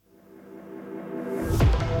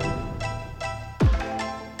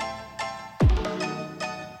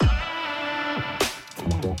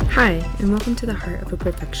Hi, and welcome to the Heart of a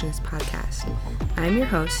Perfectionist podcast. I'm your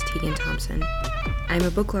host, Tegan Thompson. I'm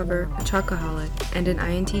a book lover, a chocoholic, and an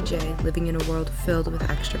INTJ living in a world filled with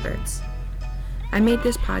extroverts. I made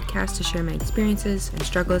this podcast to share my experiences and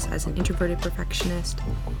struggles as an introverted perfectionist,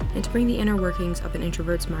 and to bring the inner workings of an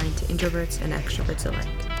introvert's mind to introverts and extroverts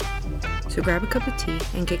alike. So grab a cup of tea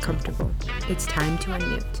and get comfortable. It's time to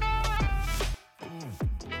unmute.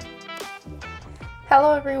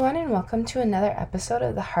 Hello everyone, and welcome to another episode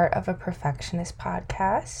of the Heart of a Perfectionist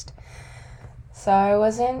podcast. So I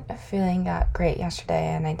wasn't feeling that great yesterday,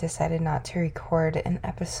 and I decided not to record an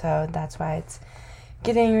episode. That's why it's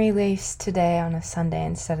getting released today on a Sunday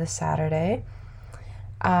instead of Saturday.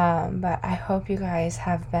 But I hope you guys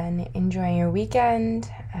have been enjoying your weekend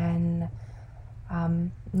and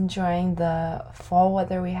enjoying the fall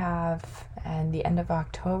weather we have and the end of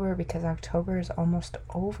October, because October is almost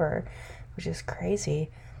over, which is crazy.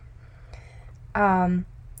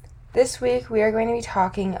 This week we are going to be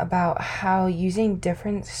talking about how using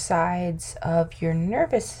different sides of your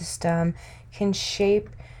nervous system can shape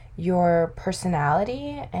your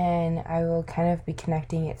personality, and I will kind of be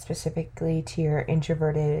connecting it specifically to your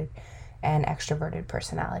introverted and extroverted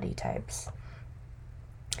personality types.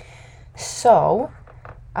 So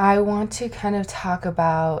I want to kind of talk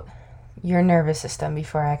about your nervous system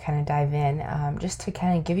before I kind of dive in, just to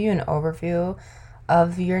kind of give you an overview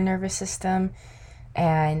of your nervous system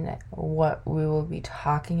and what we will be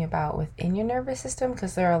talking about within your nervous system,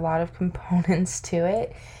 because there are a lot of components to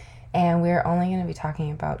it, and we're only going to be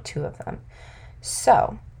talking about two of them.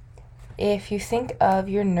 So if you think of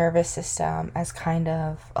your nervous system as kind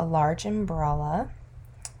of a large umbrella,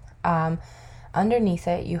 underneath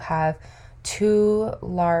it you have two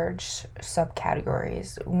large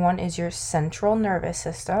subcategories. One is your central nervous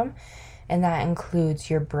system, and that includes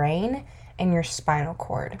your brain and your spinal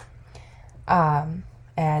cord. And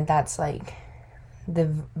that's like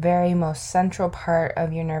the very most central part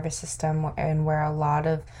of your nervous system, and where a lot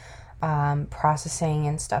of processing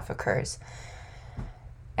and stuff occurs.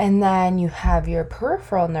 And then you have your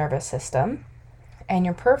peripheral nervous system, and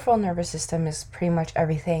your peripheral nervous system is pretty much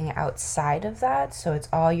everything outside of that. So it's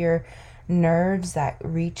all your nerves that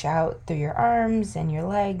reach out through your arms and your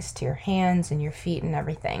legs to your hands and your feet and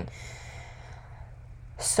everything.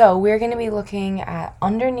 So we're going to be looking at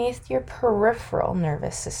underneath your peripheral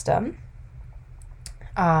nervous system.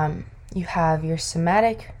 You have your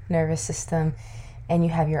somatic nervous system, and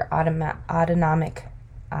you have your autonomic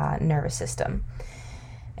nervous system.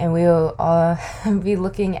 And we will be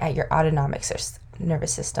looking at your autonomic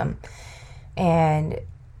nervous system. And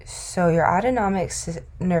so your autonomic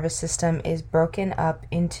nervous system is broken up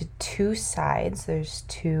into two sides. There's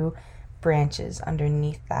two branches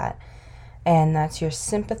underneath that. And that's your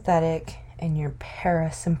sympathetic and your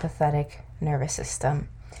parasympathetic nervous system.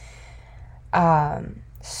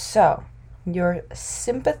 So your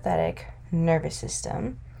sympathetic nervous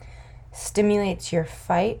system stimulates your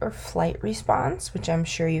fight or flight response, which I'm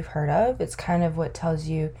sure you've heard of. It's kind of what tells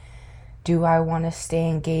you, do I want to stay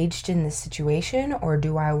engaged in this situation, or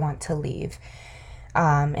do I want to leave?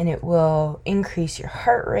 And it will increase your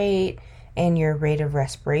heart rate and your rate of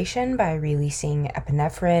respiration by releasing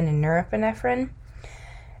epinephrine and norepinephrine.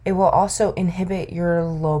 It will also inhibit your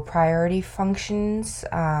low priority functions,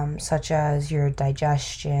 such as your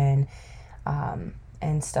digestion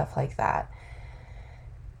and stuff like that.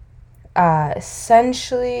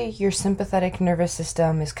 Essentially, your sympathetic nervous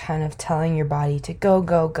system is kind of telling your body to go,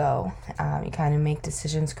 go, go. You kind of make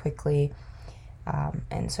decisions quickly.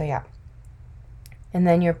 And so, yeah. And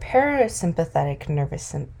then your parasympathetic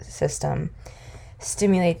nervous system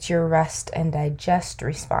stimulates your rest and digest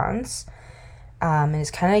response. And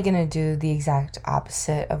it's kind of going to do the exact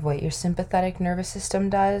opposite of what your sympathetic nervous system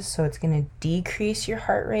does. So it's going to decrease your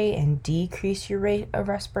heart rate and decrease your rate of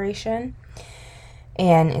respiration.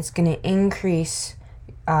 And it's going to increase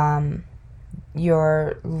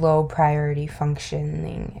your low priority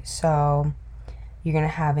functioning. So you're going to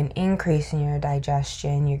have an increase in your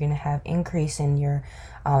digestion. You're going to have increase in your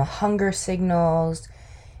hunger signals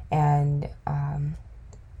and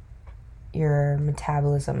your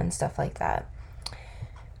metabolism and stuff like that.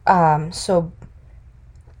 So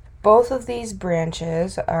both of these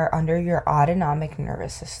branches are under your autonomic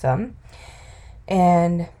nervous system.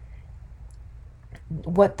 And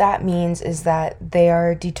what that means is that they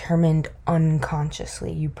are determined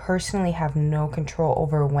unconsciously. You personally have no control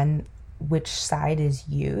over which side is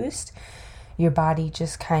used. Your body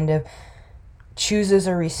just kind of chooses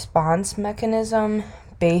a response mechanism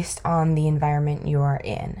based on the environment you are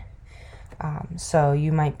in. So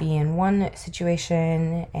you might be in one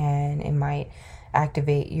situation and it might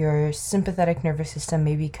activate your sympathetic nervous system,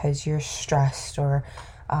 maybe because you're stressed or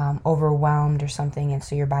overwhelmed or something, and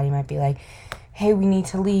so your body might be like, hey, we need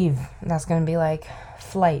to leave. And that's going to be like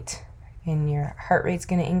flight, and your heart rate's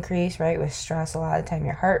going to increase, right? With stress, a lot of the time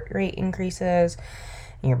your heart rate increases,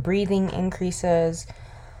 and your breathing increases,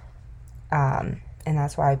 and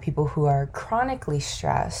that's why people who are chronically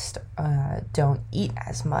stressed don't eat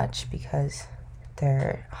as much, because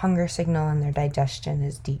their hunger signal and their digestion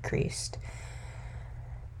is decreased.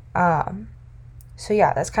 So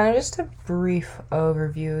yeah, that's kind of just a brief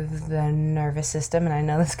overview of the nervous system, and I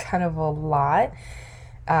know that's kind of a lot.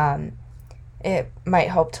 It might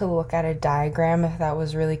help to look at a diagram if that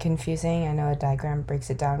was really confusing. I know a diagram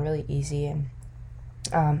breaks it down really easy and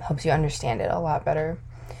helps you understand it a lot better.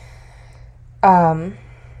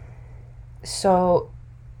 So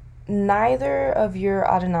neither of your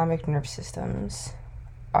autonomic nerve systems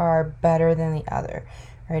are better than the other,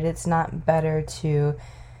 right? It's not better to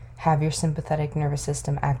have your sympathetic nervous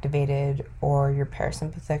system activated or your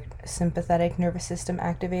parasympathetic nervous system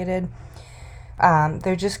activated.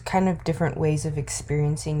 They're just kind of different ways of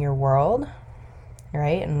experiencing your world,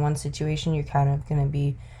 right? In one situation, you're kind of going to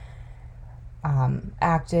be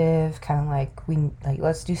active, kind of like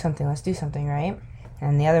let's do something, right?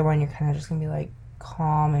 And the other one, you're kind of just going to be like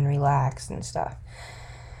calm and relaxed and stuff.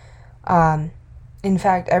 In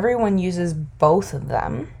fact, everyone uses both of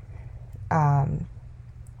them.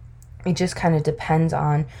 It just kind of depends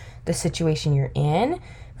on the situation you're in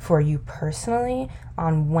for you personally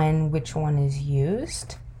on when which one is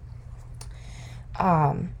used.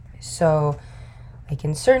 So like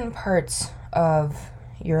in certain parts of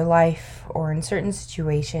your life or in certain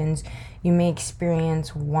situations, you may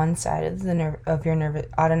experience one side of your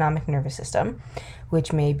autonomic nervous system,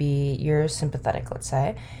 which may be your sympathetic, let's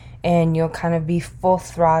say, and you'll kind of be full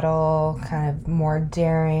throttle, kind of more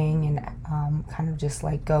daring, and kind of just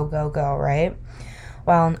like go, right?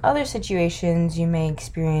 While in other situations, you may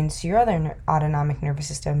experience your other autonomic nervous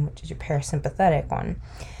system, which is your parasympathetic one.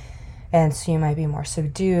 And so you might be more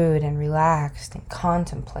subdued and relaxed and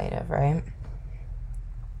contemplative, right?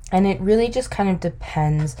 And it really just kind of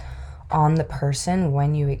depends on the person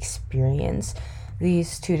when you experience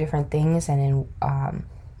these two different things and in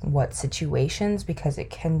what situations, because it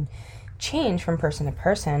can change from person to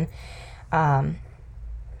person. And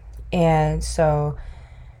so,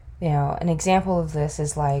 you know, an example of this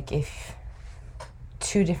is like if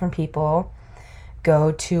two different people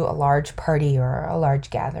go to a large party or a large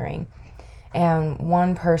gathering, and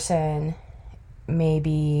one person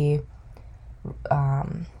maybe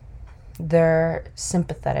their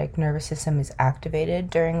sympathetic nervous system is activated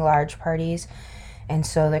during large parties, and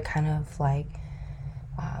so they're kind of like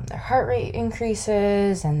their heart rate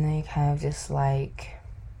increases and they kind of just like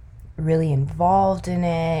really involved in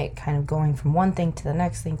it, kind of going from one thing to the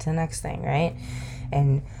next thing, right?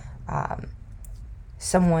 And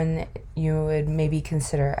someone you would maybe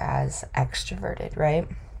consider as extroverted, right?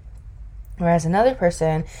 Whereas another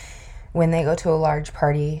person, when they go to a large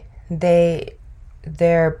party, their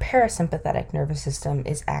parasympathetic nervous system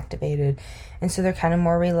is activated, and so they're kind of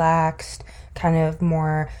more relaxed, kind of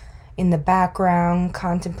more in the background,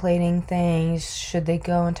 contemplating things. Should they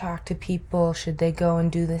go and talk to people? Should they go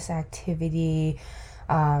and do this activity?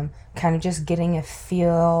 Kind of just getting a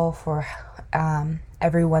feel for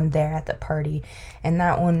everyone there at the party. And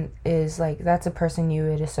that one is like, that's a person you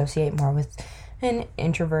would associate more with an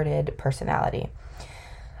introverted personality.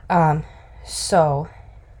 So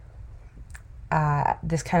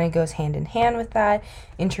this kind of goes hand in hand with that.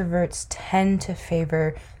 Introverts tend to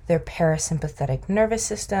favor their parasympathetic nervous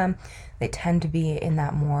system. They tend to be in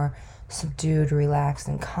that more subdued, relaxed,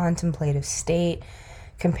 and contemplative state,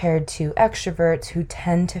 compared to extroverts who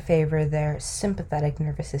tend to favor their sympathetic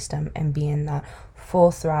nervous system and be in that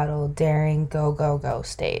full throttle, daring, go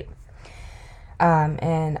state.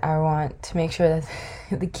 And I want to make sure that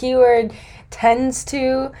the keyword tends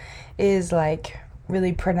to is like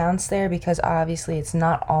really pronounced there, because obviously it's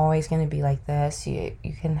not always going to be like this. You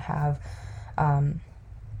can have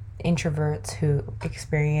introverts who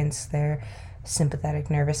experience their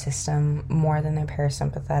sympathetic nervous system more than their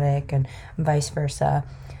parasympathetic, and vice versa.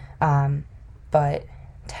 But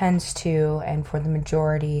tends to, and for the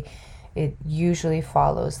majority, it usually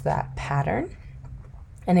follows that pattern.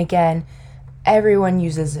 And again, everyone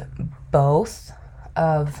uses both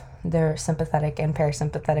of their sympathetic and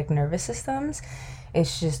parasympathetic nervous systems.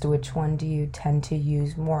 It's just which one do you tend to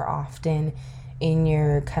use more often in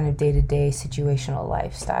your kind of day-to-day situational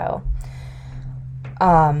lifestyle.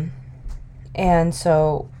 And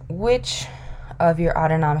so which of your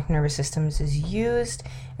autonomic nervous systems is used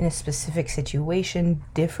in a specific situation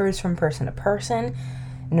differs from person to person.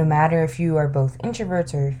 No matter if you are both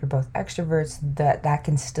introverts or if you're both extroverts, that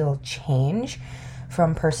can still change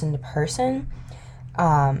from person to person.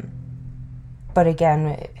 But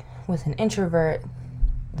again, with an introvert,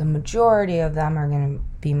 the majority of them are going to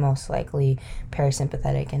be most likely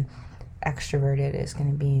parasympathetic, and extroverted is going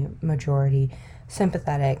to be majority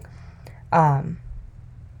sympathetic.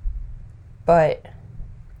 But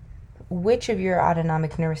which of your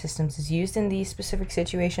autonomic nervous systems is used in these specific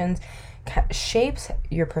situations shapes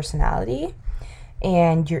your personality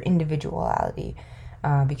and your individuality,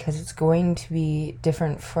 because it's going to be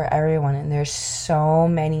different for everyone. And there's so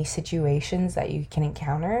many situations that you can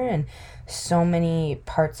encounter and so many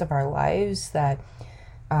parts of our lives that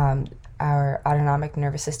our autonomic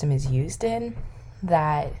nervous system is used in,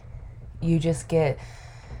 that you just get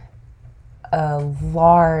a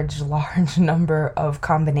large number of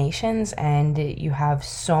combinations, and you have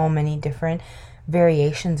so many different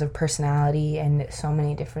variations of personality and so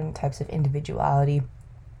many different types of individuality,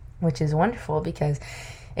 which is wonderful because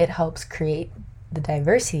it helps create the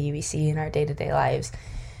diversity we see in our day-to-day lives.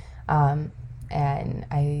 And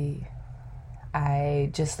I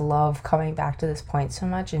just love coming back to this point so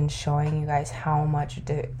much and showing you guys how much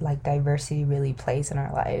diversity really plays in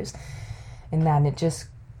our lives, and that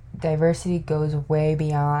diversity goes way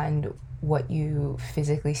beyond what you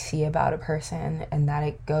physically see about a person, and that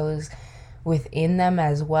it goes within them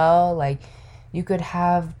as well. Like, you could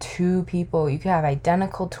have two people, you could have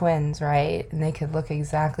identical twins, right? And they could look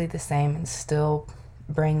exactly the same and still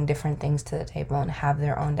bring different things to the table and have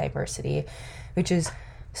their own diversity, which is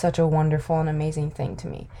such a wonderful and amazing thing to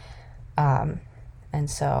me. And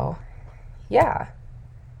so, yeah,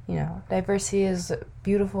 diversity is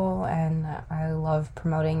beautiful, and I love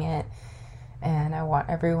promoting it, and I want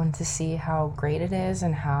everyone to see how great it is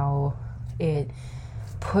and how it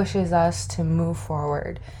pushes us to move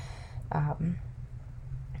forward.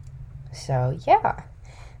 So yeah,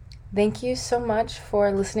 thank you so much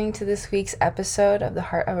for listening to this week's episode of the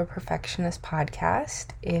Heart of a Perfectionist podcast.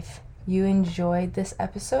 If you enjoyed this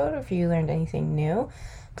episode, or if you learned anything new,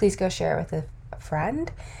 please go share it with a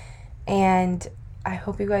friend. And I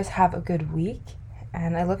hope you guys have a good week,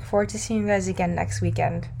 and I look forward to seeing you guys again next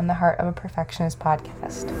weekend on the Heart of a Perfectionist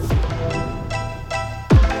podcast.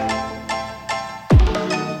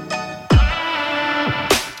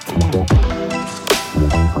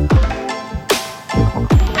 Come on.